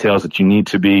small details that you need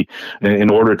to be in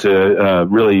order to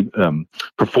really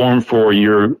perform for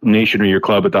your nation or your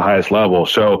club at the highest level.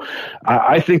 So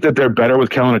I think that they're better with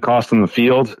Kellen Acosta in the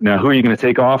field. Now, who are you going to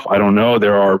take off? I don't know.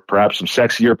 There are perhaps some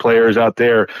sexier players out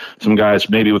there, some guys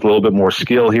maybe with a little bit more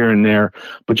skill here and there.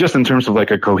 But just in terms of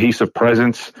like a cohesive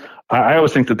presence, I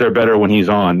always think that they're better when he's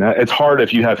on. It's hard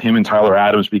if you have him and Tyler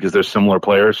Adams because they're similar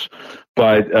players.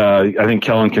 But I think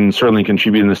Kellen can certainly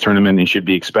contribute in this tournament, and he should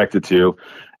be expected to.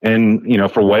 And,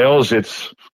 for Wales,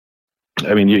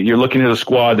 you're looking at a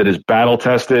squad that is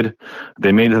battle-tested.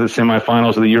 They made it to the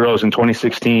semifinals of the Euros in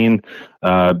 2016,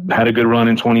 had a good run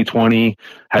in 2020,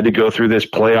 had to go through this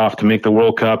playoff to make the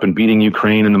World Cup and beating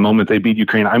Ukraine. And the moment they beat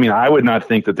Ukraine, I would not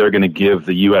think that they're going to give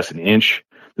the U.S. an inch.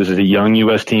 This is a young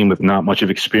U.S. team with not much of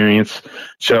experience.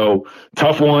 So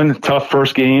tough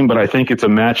first game, but I think it's a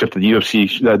matchup that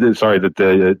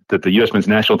the U.S. men's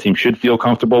national team should feel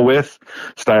comfortable with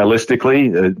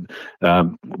stylistically.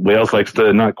 Wales likes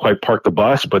to not quite park the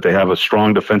bus, but they have a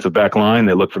strong defensive back line.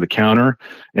 They look for the counter,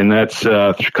 and that's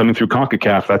coming through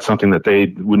CONCACAF. That's something that they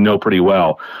would know pretty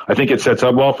well. I think it sets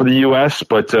up well for the U.S.,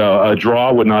 but a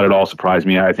draw would not at all surprise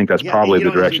me. I think that's probably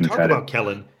the direction it's headed. About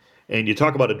Kellen, and you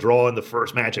talk about a draw in the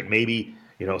first match, and maybe,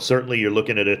 certainly you're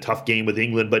looking at a tough game with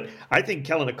England, but I think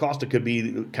Kellen Acosta could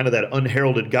be kind of that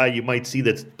unheralded guy you might see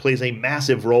that plays a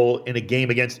massive role in a game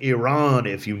against Iran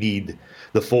if you need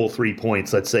the full 3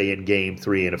 points, let's say, in game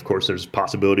 3. And, of course, there's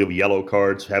possibility of yellow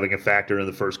cards having a factor in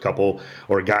the first couple,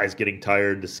 or guys getting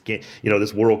tired.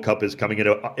 This World Cup is coming at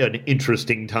an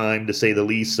interesting time, to say the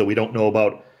least, so we don't know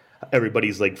about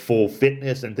everybody's full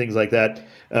fitness and things like that.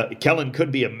 Kellen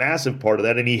could be a massive part of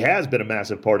that, and he has been a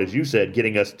massive part, as you said,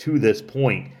 getting us to this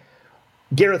point.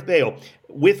 Gareth Bale,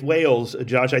 with Wales,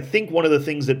 Josh, I think one of the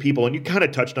things that people, and you kind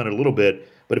of touched on it a little bit,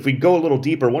 but if we go a little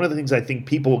deeper, one of the things I think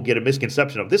people get a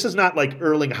misconception of, this is not like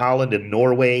Erling Haaland in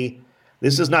Norway.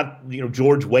 This is not,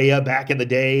 George Weah back in the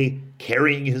day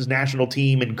carrying his national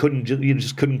team and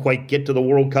just couldn't quite get to the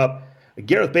World Cup.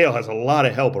 Gareth Bale has a lot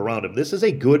of help around him. This is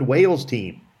a good Wales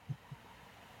team.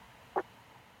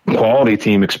 Quality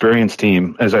team, experienced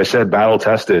team, as I said, battle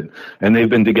tested, and they've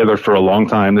been together for a long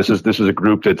time. This is a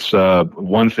group that's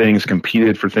won things,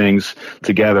 competed for things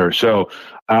together. So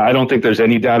I don't think there's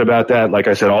any doubt about that. Like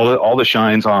I said, all the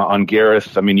shines on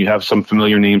Gareth. You have some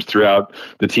familiar names throughout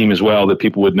the team as well that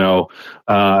people would know.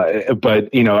 But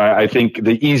I think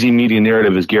the easy media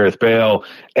narrative is Gareth Bale,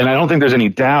 and I don't think there's any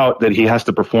doubt that he has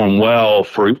to perform well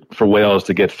for Wales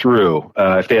to get through.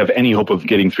 If they have any hope of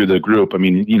getting through the group,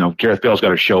 Gareth Bale's got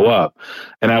to show up,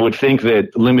 and I would think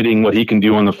that limiting what he can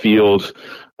do on the field.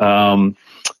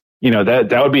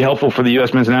 That would be helpful for the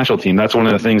U.S. men's national team. That's one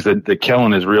of the things that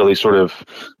Kellen is really sort of,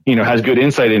 has good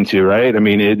insight into, right?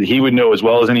 He would know as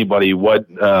well as anybody what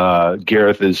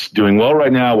Gareth is doing well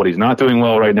right now, what he's not doing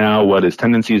well right now, what his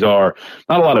tendencies are.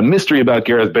 Not a lot of mystery about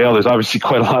Gareth Bale. There's obviously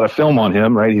quite a lot of film on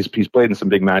him, right? He's played in some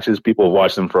big matches. People have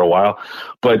watched him for a while.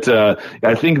 But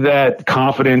I think that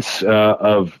confidence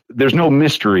there's no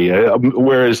mystery.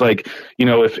 Whereas,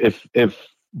 if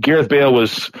Gareth Bale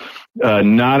was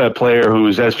not a player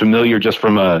who's as familiar just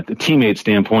from a teammate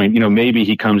standpoint, maybe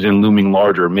he comes in looming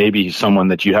larger. Maybe he's someone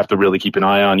that you have to really keep an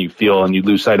eye on, you feel, and you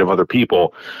lose sight of other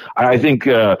people. I think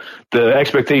the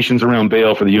expectations around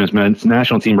Bale for the U.S. men's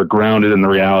national team are grounded in the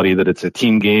reality that it's a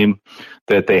team game,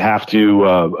 that they have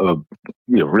to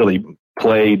really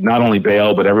play not only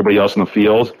Bale, but everybody else in the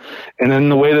field. And then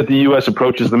the way that the U.S.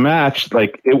 approaches the match,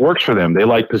 it works for them. They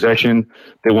like possession.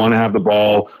 They want to have the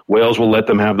ball. Wales will let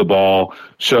them have the ball.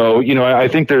 So, I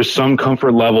think there's some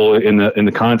comfort level in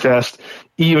the contest,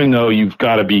 even though you've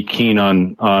got to be keen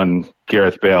on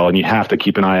Gareth Bale, and you have to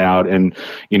keep an eye out. And,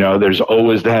 there's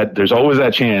always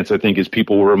that chance, I think, as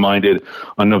people were reminded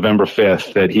on November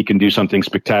 5th, that he can do something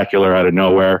spectacular out of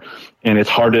nowhere. And it's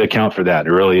hard to account for that.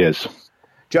 It really is.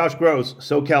 Josh Gross,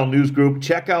 SoCal News Group.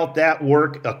 Check out that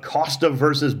work, Acosta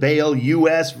versus Bale,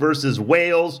 U.S. versus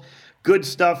Wales. Good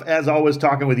stuff, as always,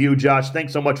 talking with you, Josh.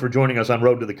 Thanks so much for joining us on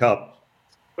Road to the Cup.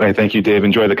 Hey, thank you, Dave.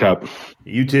 Enjoy the Cup.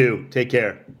 You too. Take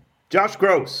care. Josh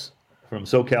Gross from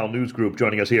SoCal News Group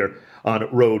joining us here on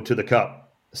Road to the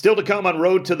Cup. Still to come on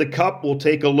Road to the Cup, we'll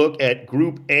take a look at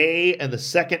Group A and the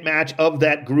second match of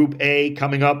that Group A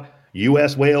coming up.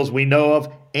 U.S. Wales we know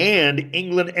of, and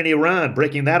England and Iran,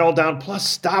 breaking that all down, plus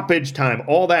stoppage time,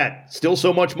 all that, still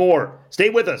so much more. Stay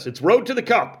with us. It's Road to the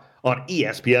Cup on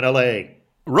ESPN LA.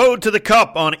 Road to the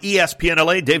Cup on ESPN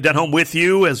LA. Dave Denholm with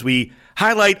you as we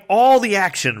highlight all the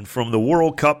action from the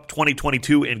World Cup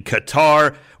 2022 in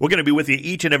Qatar. We're going to be with you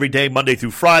each and every day, Monday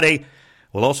through Friday.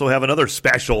 We'll also have another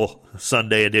special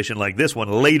Sunday edition like this one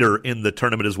later in the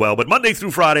tournament as well. But Monday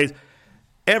through Fridays,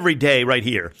 every day right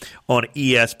here on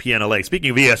ESPN LA.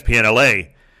 Speaking of ESPN LA,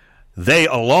 they,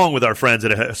 along with our friends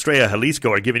at Estrella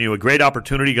Jalisco, are giving you a great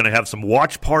opportunity. You're going to have some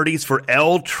watch parties for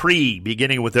El Tri,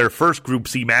 beginning with their first Group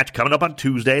C match coming up on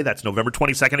Tuesday. That's November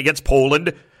 22nd against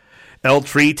Poland. El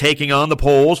Tri taking on the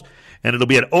Poles. And it'll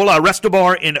be at Ola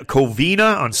Restobar in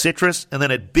Covina on Citrus, and then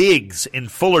at Biggs in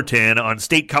Fullerton on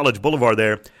State College Boulevard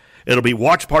there. It'll be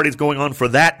watch parties going on for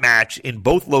that match in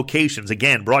both locations.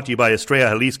 Again, brought to you by Estrella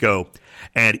Jalisco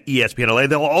and ESPN LA.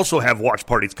 They'll also have watch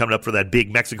parties coming up for that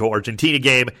big Mexico-Argentina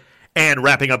game, and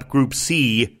wrapping up Group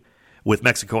C with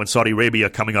Mexico and Saudi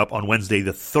Arabia coming up on Wednesday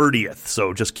the 30th.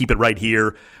 So just keep it right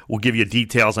here. We'll give you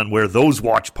details on where those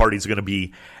watch parties are going to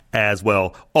be as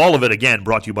well. All of it, again,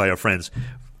 brought to you by our friends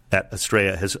at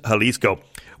Estrella Jalisco.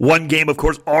 One game, of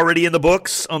course, already in the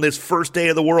books on this first day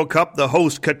of the World Cup. The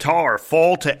host, Qatar,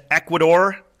 fall to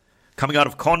Ecuador. Coming out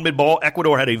of CONMEBOL,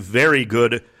 Ecuador had a very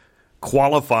good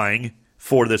qualifying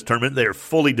for this tournament. They are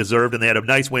fully deserved, and they had a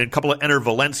nice win. A couple of Enter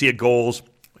Valencia goals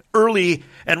early,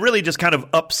 and really just kind of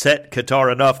upset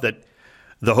Qatar enough that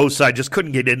the host side just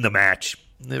couldn't get in the match.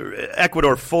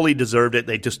 Ecuador fully deserved it.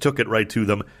 They just took it right to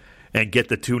them and get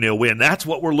the 2-0 win. That's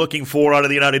what we're looking for out of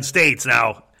the United States.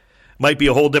 Now, might be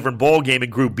a whole different ball game in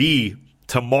Group B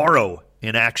tomorrow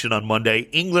in action on Monday.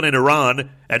 England and Iran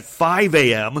at 5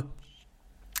 a.m.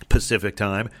 Pacific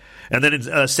time. And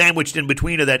then sandwiched in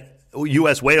between of that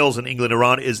U.S. Wales and England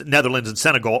Iran is Netherlands and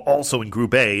Senegal, also in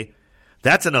Group A.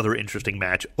 That's another interesting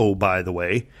match, oh, by the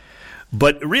way.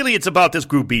 But really, it's about this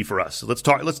Group B for us. So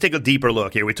let's take a deeper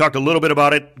look here. We talked a little bit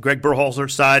about it. Greg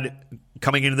Berhalter's side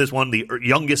coming into this one, the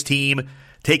youngest team,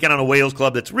 taking on a Wales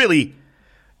club that's really,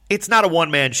 it's not a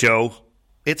one-man show.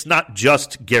 It's not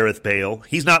just Gareth Bale.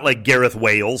 He's not like Gareth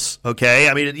Wales, okay?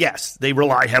 I mean, yes, they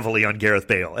rely heavily on Gareth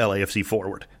Bale, LAFC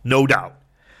forward, no doubt.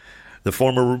 The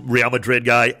former Real Madrid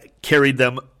guy carried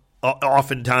them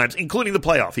oftentimes, including the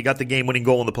playoff. He got the game-winning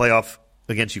goal in the playoff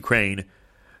against Ukraine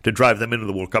to drive them into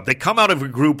the World Cup. They come out of a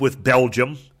group with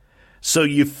Belgium, so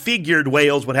you figured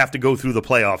Wales would have to go through the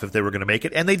playoff if they were going to make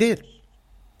it, and they did.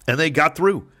 And they got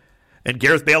through. And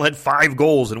Gareth Bale had 5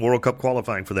 goals in World Cup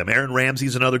qualifying for them. Aaron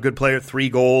Ramsey's another good player, 3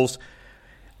 goals.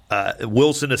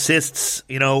 Wilson assists.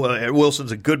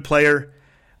 Wilson's a good player.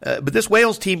 But this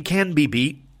Wales team can be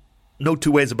beat. No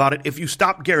two ways about it. If you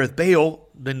stop Gareth Bale,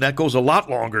 then that goes a lot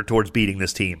longer towards beating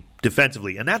this team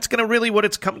defensively. And that's going to really what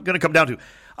it's going to come down to.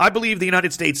 I believe the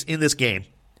United States in this game,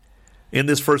 in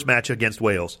this first match against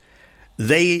Wales,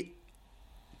 they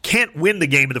can't win the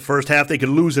game in the first half. They could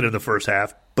lose it in the first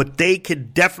half, but they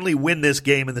could definitely win this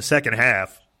game in the second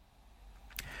half.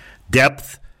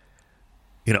 Depth,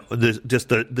 just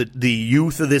the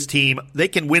youth of this team, they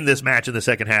can win this match in the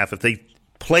second half if they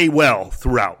play well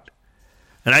throughout.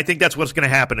 And I think that's what's going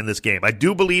to happen in this game. I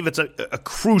do believe it's a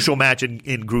crucial match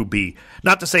in Group B.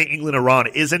 Not to say England-Iran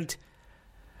isn't,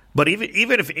 but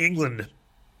even if England,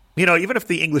 even if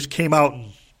the English came out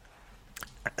and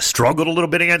struggled a little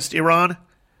bit against Iran,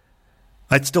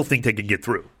 I'd still think they could get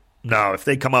through. Now, if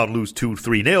they come out and lose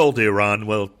 2-3-0 to Iran,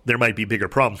 well, there might be bigger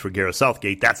problems for Gareth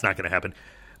Southgate. That's not going to happen.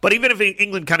 But even if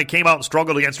England kind of came out and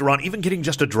struggled against Iran, even getting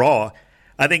just a draw,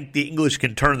 I think the English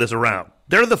can turn this around.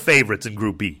 They're the favorites in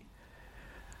Group B.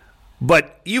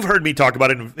 But you've heard me talk about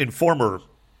it in former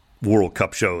World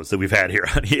Cup shows that we've had here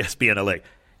on ESPN LA.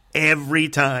 Every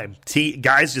time,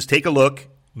 guys, just take a look.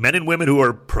 Men and women who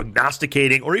are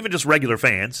prognosticating, or even just regular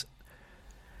fans,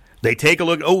 they take a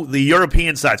look. Oh, the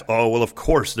European sides. Oh, well, of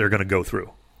course they're going to go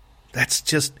through. That's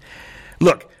just,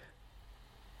 look,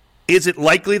 is it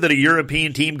likely that a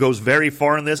European team goes very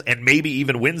far in this and maybe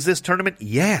even wins this tournament?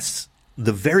 Yes.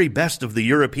 The very best of the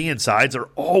European sides are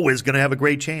always going to have a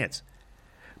great chance.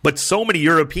 But so many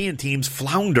European teams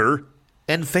flounder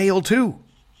and fail too.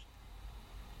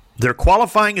 Their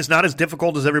qualifying is not as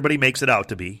difficult as everybody makes it out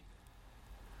to be.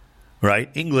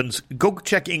 Right? Go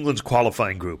check England's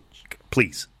qualifying group,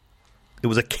 please. It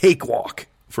was a cakewalk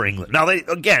for England. Now, they,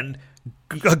 again,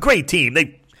 a great team.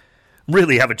 They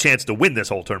really have a chance to win this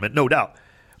whole tournament, no doubt.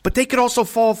 But they could also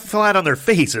fall flat on their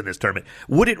face in this tournament.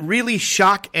 Would it really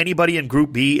shock anybody in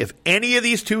Group B if any of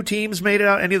these 2 teams made it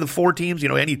out, any of the 4 teams,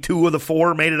 any 2 of the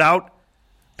 4 made it out?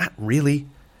 Not really.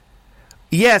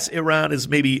 Yes, Iran is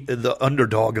maybe the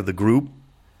underdog of the group,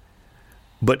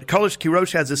 but Carlos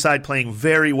Queiroz has his side playing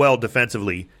very well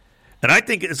defensively. And I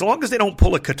think as long as they don't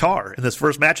pull a Qatar in this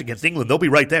first match against England, they'll be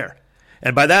right there.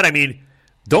 And by that I mean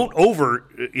don't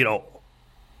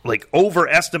like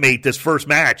overestimate this first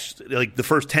match, like the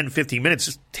first 10, 15 minutes.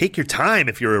 Just take your time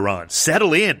if you're Iran.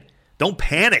 Settle in. Don't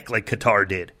panic like Qatar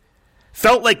did.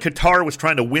 Felt like Qatar was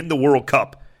trying to win the World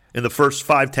Cup in the first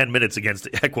 5-10 minutes against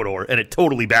Ecuador, and it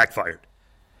totally backfired.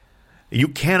 You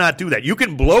cannot do that. You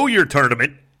can blow your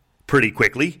tournament pretty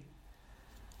quickly,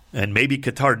 and maybe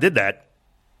Qatar did that.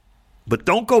 But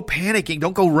don't go panicking.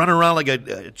 Don't go running around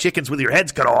like chickens with your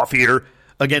heads cut off here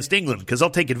against England, because they'll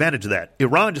take advantage of that.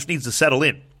 Iran just needs to settle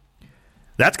in.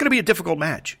 That's going to be a difficult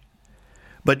match.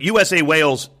 But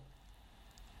USA-Wales,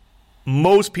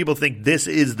 most people think this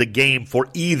is the game for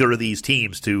either of these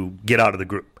teams to get out of the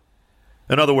group.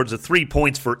 In other words, the 3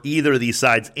 points for either of these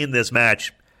sides in this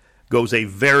match goes a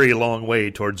very long way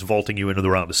towards vaulting you into the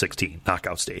round of 16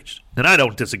 knockout stage. And I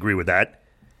don't disagree with that.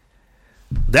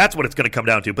 That's what it's going to come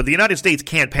down to. But the United States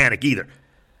can't panic either.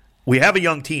 We have a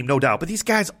young team, no doubt. But these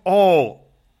guys all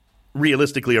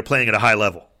realistically are playing at a high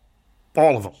level.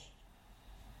 All of them.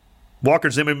 Walker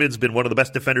Zimmerman's been one of the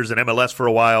best defenders in MLS for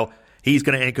a while. He's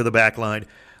going to anchor the back line.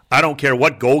 I don't care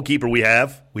what goalkeeper we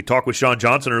have. We talked with Sean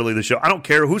Johnson earlier this show. I don't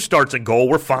care who starts in goal.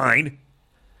 We're fine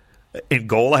in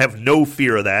goal. I have no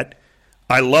fear of that.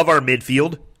 I love our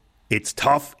midfield. It's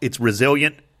tough. It's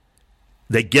resilient.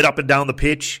 They get up and down the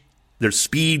pitch. There's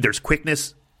speed. There's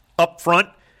quickness. Up front,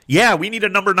 yeah, we need a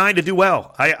number 9 to do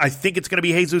well. I think it's going to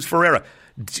be Jesus Ferreira.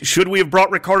 Should we have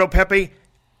brought Ricardo Pepe?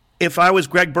 If I was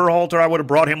Greg Berhalter, I would have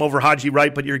brought him over Haji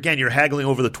Wright, but you're haggling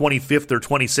over the 25th or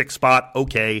 26th spot.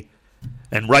 Okay.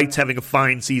 And Wright's having a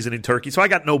fine season in Turkey, so I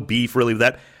got no beef really with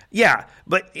that. Yeah,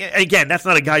 but again, that's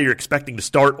not a guy you're expecting to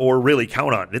start or really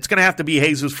count on. It's going to have to be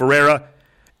Jesus Ferreira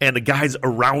and the guys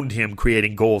around him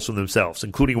creating goals for themselves,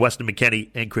 including Weston McKennie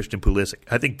and Christian Pulisic.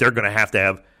 I think they're going to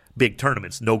have big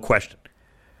tournaments, no question.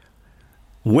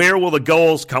 Where will the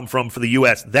goals come from for the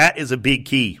U.S.? That is a big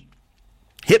key.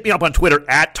 Hit me up on Twitter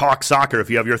at TalkSoccer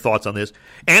if you have your thoughts on this.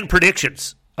 And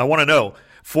predictions. I want to know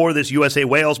for this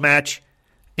USA-Wales match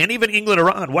and even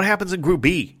England-Iran. What happens in Group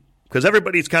B? Because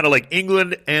everybody's kind of like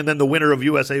England and then the winner of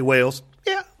USA-Wales.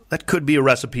 Yeah, that could be a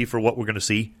recipe for what we're going to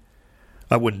see.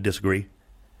 I wouldn't disagree.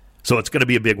 So it's going to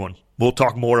be a big one. We'll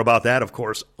talk more about that, of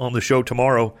course, on the show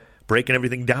tomorrow, breaking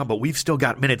everything down. But we've still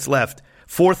got minutes left.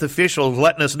 Fourth official is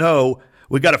letting us know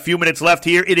we've got a few minutes left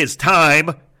here. It is time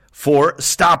for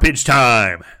stoppage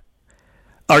time.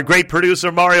 Our great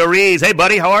producer, Mario Rees. Hey,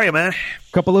 buddy, how are you, man?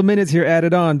 Couple of minutes here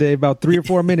added on, Dave. About 3 or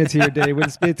 4 minutes here, Dave.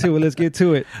 Let's get to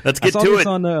it. I saw this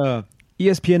on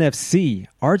ESPN FC.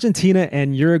 Argentina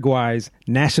and Uruguay's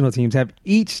national teams have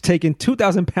each taken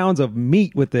 2,000 pounds of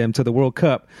meat with them to the World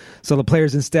Cup, so the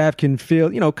players and staff can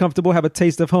feel, comfortable, have a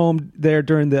taste of home there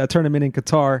during the tournament in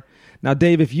Qatar. Now,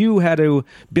 Dave, if you had to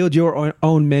build your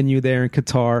own menu there in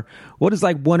Qatar, what is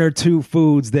like 1 or 2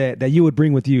 foods that you would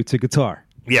bring with you to Qatar?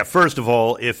 Yeah, first of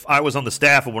all, if I was on the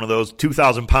staff of one of those,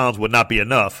 2,000 pounds would not be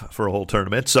enough for a whole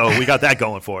tournament. So we got that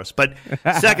going for us. But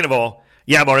second of all,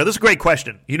 yeah, Mario, this is a great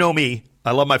question. You know me.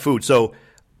 I love my food. So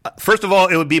first of all,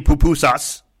 it would be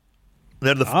pupusas.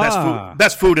 They're the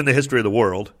best food in the history of the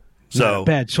world. So not a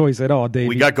bad choice at all, Dave.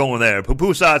 We got going there.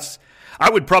 Pupusas,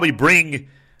 I would probably bring,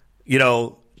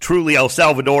 truly El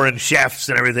Salvadoran chefs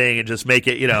and everything and just make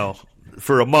it,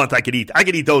 for a month. I could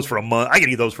eat those for a month. I could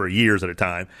eat those for years at a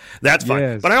time. That's fine.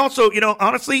 Yes. But I also,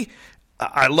 honestly,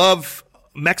 I love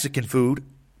Mexican food.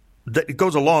 It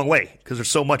goes a long way because there's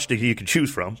so much that you can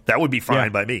choose from. That would be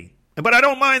fine by me. But I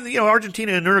don't mind,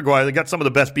 Argentina and Uruguay, they got some of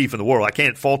the best beef in the world. I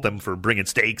can't fault them for bringing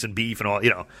steaks and beef and all,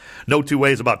 no two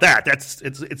ways about that.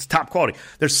 It's top quality.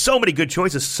 There's so many good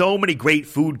choices, so many great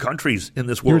food countries in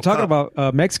this world. You were talking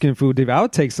about Mexican food, Dave. I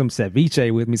would take some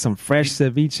ceviche with me, some fresh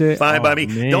ceviche. Fine by me.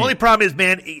 Man. The only problem is,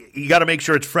 man, you got to make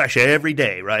sure it's fresh every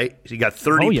day, right? So you got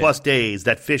 30 plus days.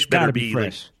 That fish better be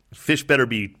fresh. Fish better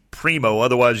be primo.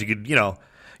 Otherwise, you could, you don't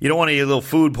want any little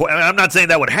food. I'm not saying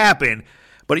that would happen.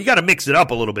 But you got to mix it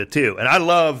up a little bit, too. And I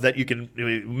love that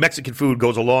Mexican food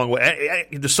goes a long way.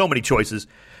 There's so many choices.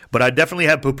 But I definitely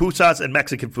have pupusas and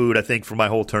Mexican food, I think, for my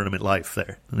whole tournament life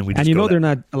there. And they're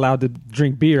not allowed to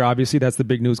drink beer. Obviously, that's the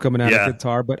big news coming out of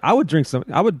Qatar. But I would drink some.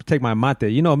 I would take my mate.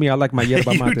 You know me, I like my yerba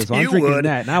mate. So I'm drinking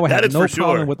that. And I would have no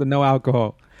problem with the no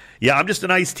alcohol. Yeah, I'm just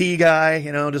an iced tea guy,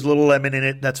 just a little lemon in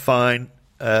it. That's fine.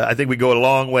 I think we go a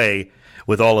long way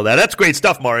with all of that. That's great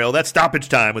stuff, Mario. That's stoppage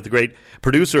time with the great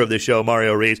producer of this show,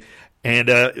 Mario Rees. And,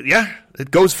 it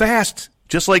goes fast,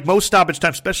 just like most stoppage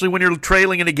time, especially when you're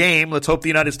trailing in a game. Let's hope the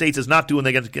United States is not doing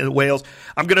that against Wales.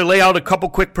 I'm going to lay out a couple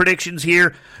quick predictions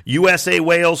here.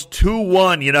 USA-Wales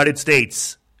 2-1 United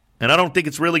States. And I don't think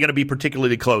it's really going to be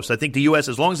particularly close. I think the U.S.,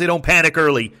 as long as they don't panic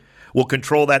early, will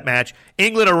control that match.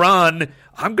 England, Iran,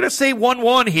 I'm going to say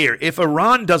 1-1 here if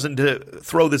Iran doesn't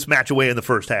throw this match away in the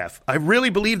first half. I really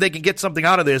believe they can get something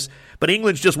out of this, but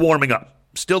England's just warming up.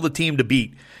 Still the team to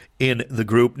beat in the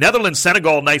group. Netherlands,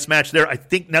 Senegal, nice match there. I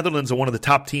think Netherlands are one of the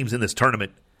top teams in this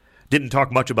tournament. Didn't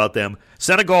talk much about them.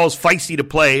 Senegal's feisty to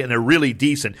play, and they're really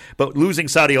decent, but losing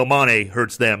Sadio Mane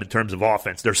hurts them in terms of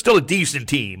offense. They're still a decent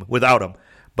team without him,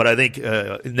 but I think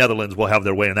Netherlands will have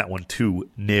their way in that one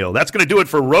 2-0. That's going to do it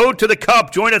for Road to the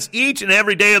Cup. Join us each and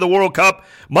every day of the World Cup,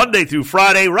 Monday through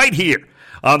Friday, right here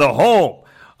on the home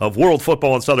of world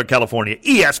football in Southern California,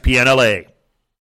 ESPN LA.